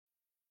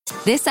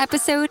This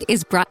episode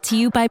is brought to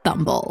you by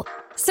Bumble.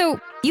 So,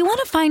 you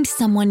want to find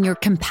someone you're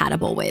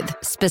compatible with,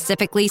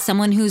 specifically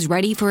someone who's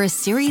ready for a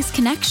serious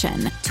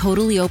connection,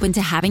 totally open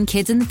to having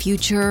kids in the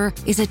future,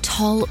 is a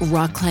tall,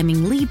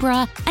 rock-climbing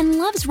Libra, and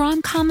loves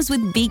rom-coms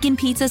with vegan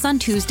pizzas on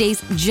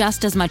Tuesdays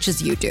just as much as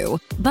you do.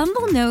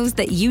 Bumble knows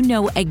that you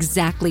know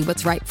exactly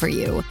what's right for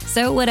you.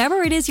 So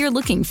whatever it is you're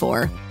looking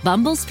for,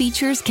 Bumble's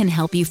features can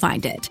help you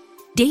find it.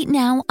 Date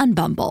now on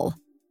Bumble.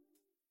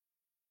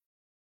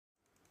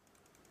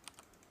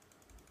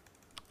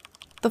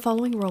 The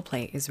following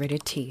roleplay is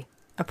rated T,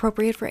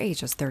 appropriate for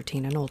ages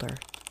 13 and older.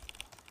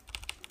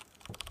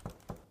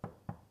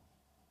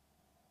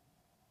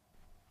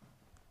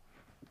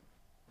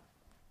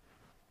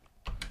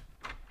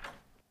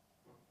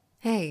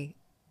 Hey.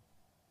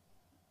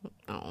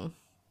 Oh,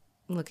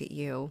 look at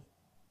you.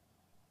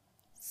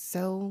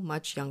 So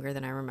much younger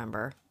than I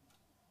remember.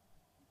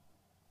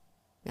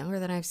 Younger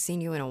than I've seen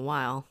you in a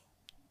while.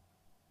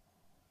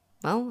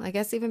 Well, I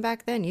guess even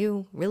back then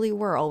you really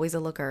were always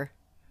a looker.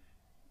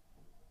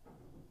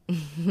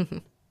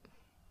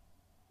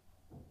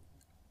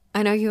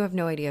 I know you have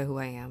no idea who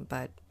I am,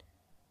 but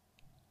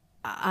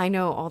I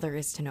know all there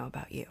is to know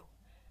about you.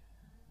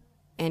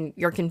 And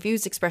your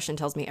confused expression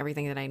tells me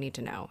everything that I need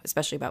to know,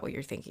 especially about what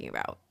you're thinking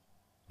about.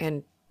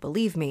 And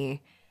believe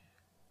me,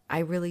 I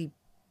really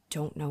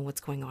don't know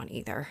what's going on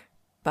either.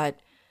 But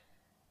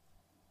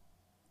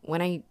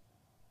when I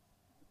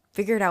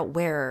figured out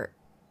where,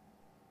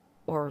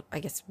 or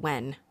I guess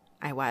when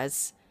I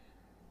was,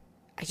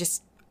 I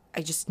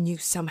just knew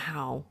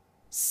somehow,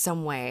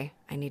 some way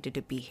I needed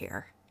to be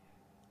here.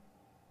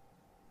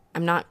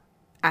 I'm not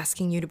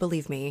asking you to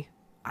believe me.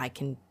 I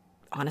can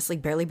honestly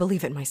barely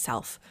believe it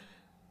myself.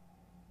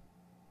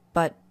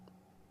 But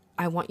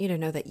I want you to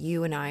know that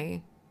you and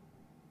I,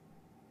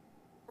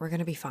 we're going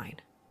to be fine.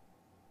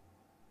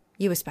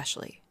 You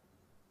especially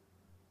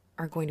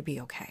are going to be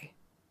okay.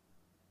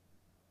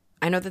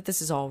 I know that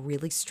this is all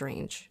really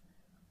strange,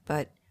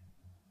 but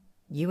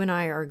you and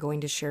I are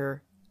going to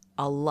share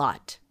a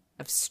lot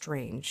of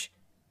strange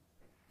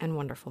and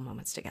wonderful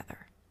moments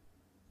together.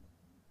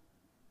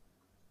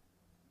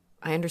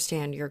 I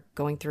understand you're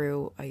going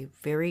through a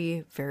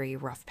very, very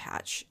rough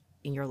patch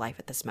in your life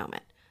at this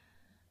moment.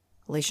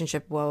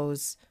 Relationship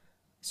woes,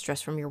 stress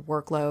from your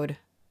workload.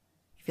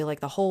 You feel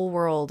like the whole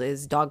world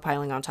is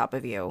dogpiling on top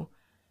of you,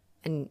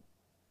 and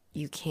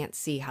you can't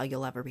see how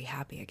you'll ever be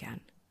happy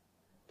again.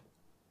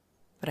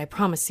 But I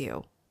promise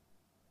you,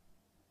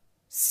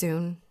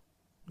 soon,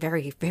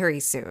 very, very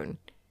soon,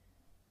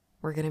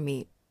 we're going to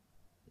meet.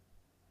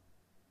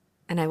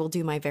 And I will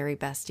do my very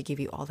best to give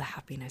you all the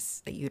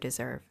happiness that you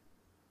deserve.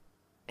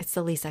 It's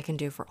the least I can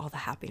do for all the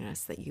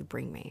happiness that you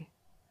bring me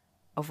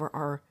over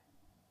our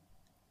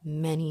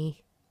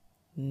many,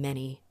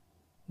 many,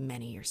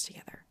 many years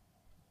together.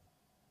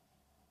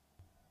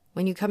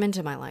 When you come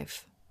into my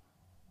life,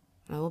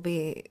 I will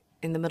be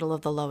in the middle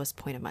of the lowest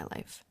point of my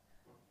life.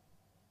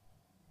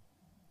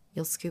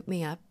 You'll scoop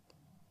me up,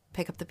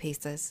 pick up the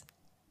pieces,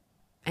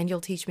 and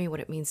you'll teach me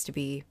what it means to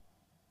be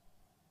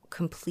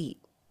complete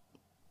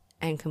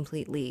and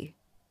completely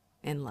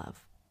in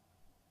love.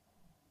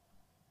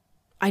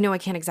 I know I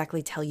can't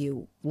exactly tell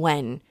you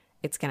when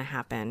it's going to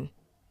happen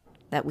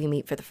that we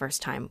meet for the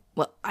first time.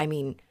 Well, I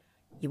mean,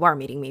 you are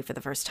meeting me for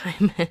the first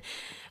time.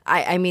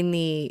 I mean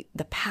the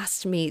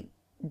past me,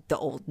 the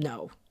old,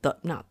 no, the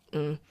not,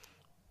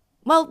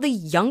 well, the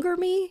younger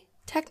me,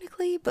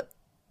 technically, but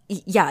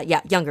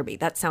yeah, younger me.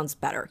 That sounds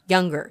better.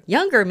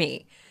 Younger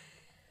me.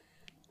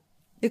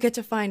 You get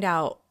to find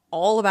out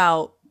all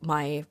about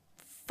my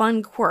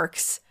fun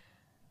quirks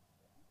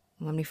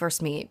when we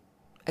first meet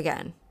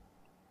again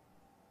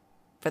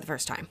for the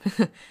first time.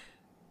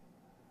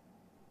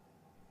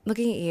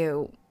 Looking at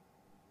you,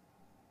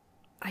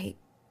 I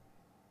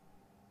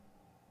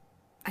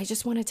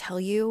just want to tell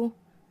you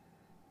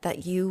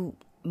that you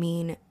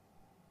mean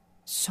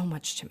so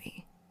much to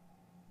me.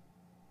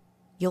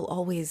 You'll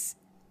always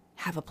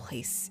have a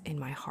place in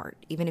my heart,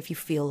 even if you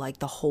feel like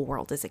the whole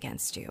world is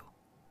against you.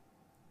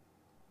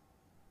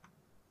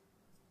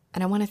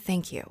 And I want to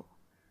thank you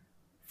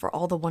for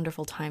all the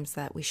wonderful times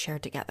that we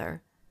shared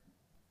together.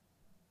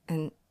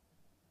 And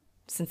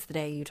since the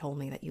day you told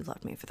me that you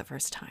loved me for the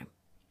first time.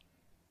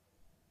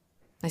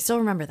 I still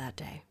remember that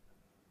day.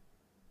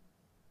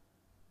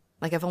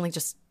 Like I've only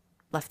just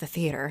left the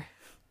theater.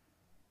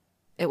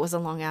 It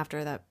wasn't long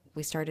after that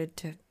we started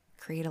to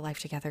create a life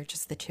together,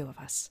 just the two of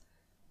us.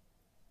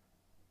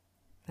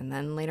 And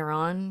then later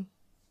on,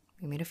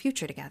 we made a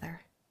future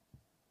together.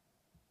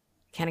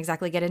 Can't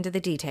exactly get into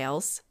the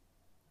details,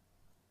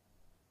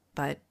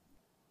 but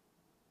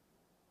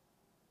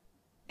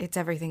it's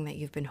everything that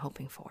you've been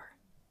hoping for.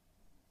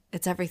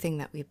 It's everything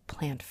that we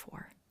planned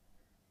for.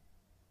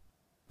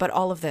 But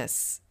all of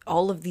this,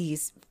 all of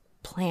these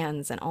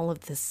plans and all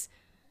of this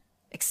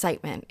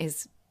excitement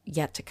is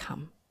yet to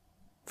come.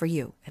 For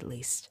you, at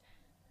least.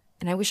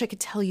 And I wish I could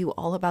tell you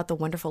all about the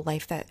wonderful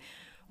life that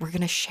we're going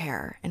to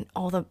share and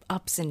all the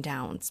ups and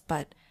downs,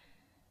 but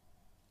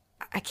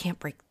I can't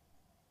break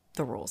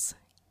the rules.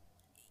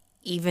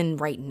 Even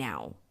right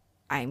now,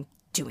 I'm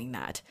doing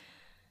that.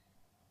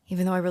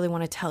 Even though I really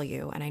want to tell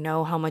you, and I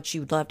know how much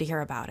you'd love to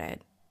hear about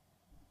it,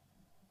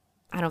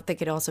 I don't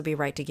think it'd also be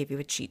right to give you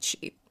a cheat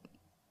sheet.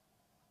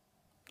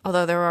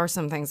 Although there are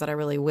some things that I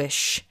really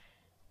wish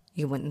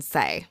you wouldn't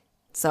say.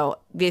 So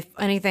if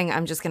anything,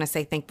 I'm just going to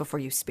say think before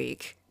you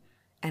speak.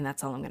 And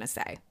that's all I'm going to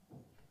say.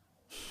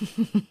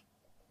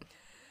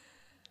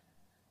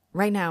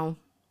 Right now,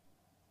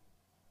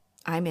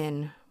 I'm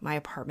in my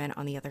apartment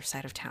on the other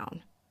side of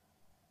town,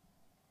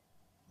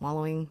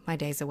 wallowing my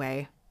days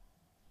away,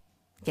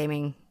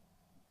 gaming,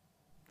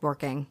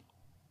 working,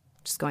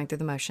 just going through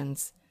the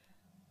motions.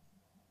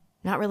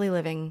 Not really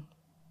living,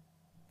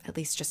 at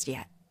least just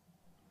yet.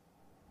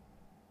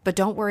 But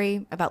don't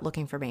worry about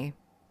looking for me.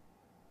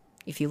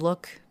 If you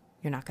look,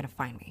 you're not going to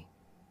find me.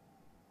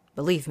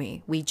 Believe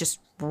me, we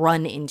just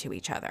run into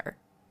each other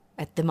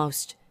at the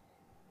most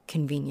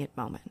convenient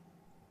moment.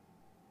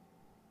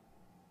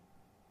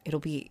 It'll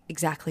be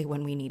exactly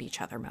when we need each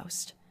other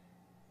most.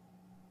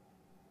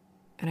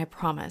 And I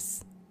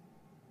promise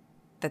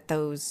that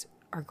those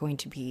are going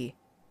to be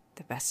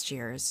the best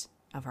years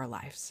of our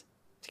lives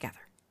together.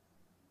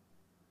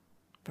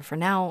 But for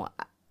now,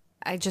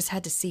 I just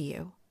had to see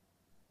you.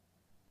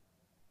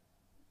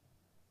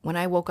 When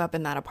I woke up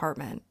in that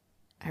apartment,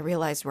 I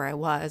realized where I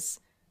was.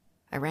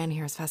 I ran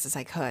here as fast as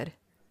I could.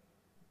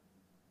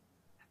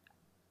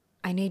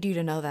 I need you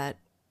to know that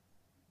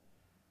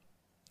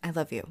I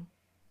love you.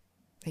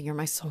 That you're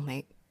my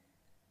soulmate,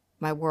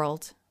 my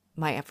world,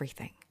 my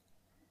everything.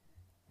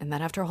 And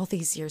that after all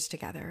these years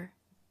together,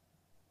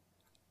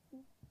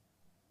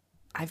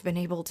 I've been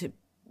able to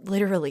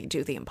literally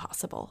do the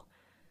impossible.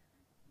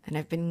 And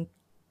I've been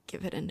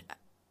given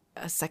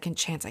a second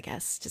chance, I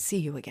guess, to see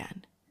you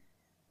again.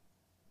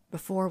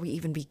 Before we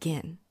even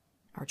begin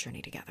our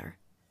journey together.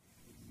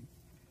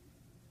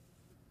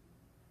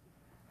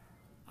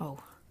 Oh,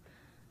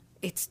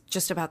 it's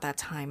just about that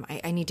time.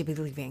 I need to be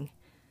leaving.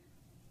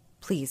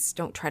 Please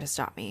don't try to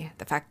stop me.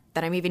 The fact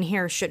that I'm even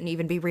here shouldn't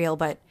even be real,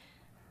 but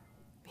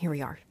here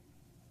we are.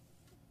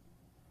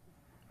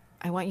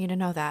 I want you to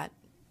know that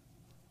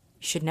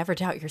you should never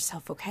doubt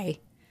yourself, okay?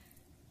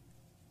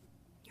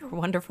 You're a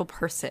wonderful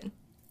person,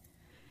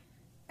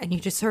 and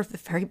you deserve the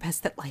very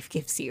best that life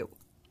gives you.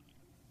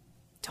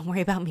 Don't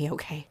worry about me,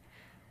 okay?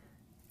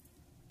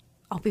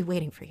 I'll be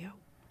waiting for you.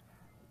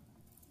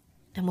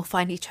 And we'll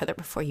find each other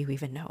before you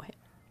even know it.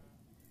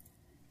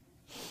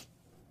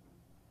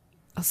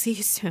 I'll see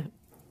you soon.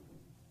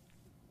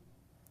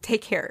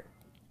 Take care.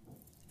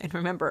 And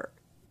remember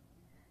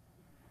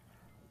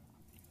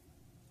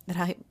that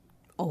I'm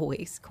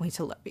always going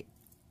to love you.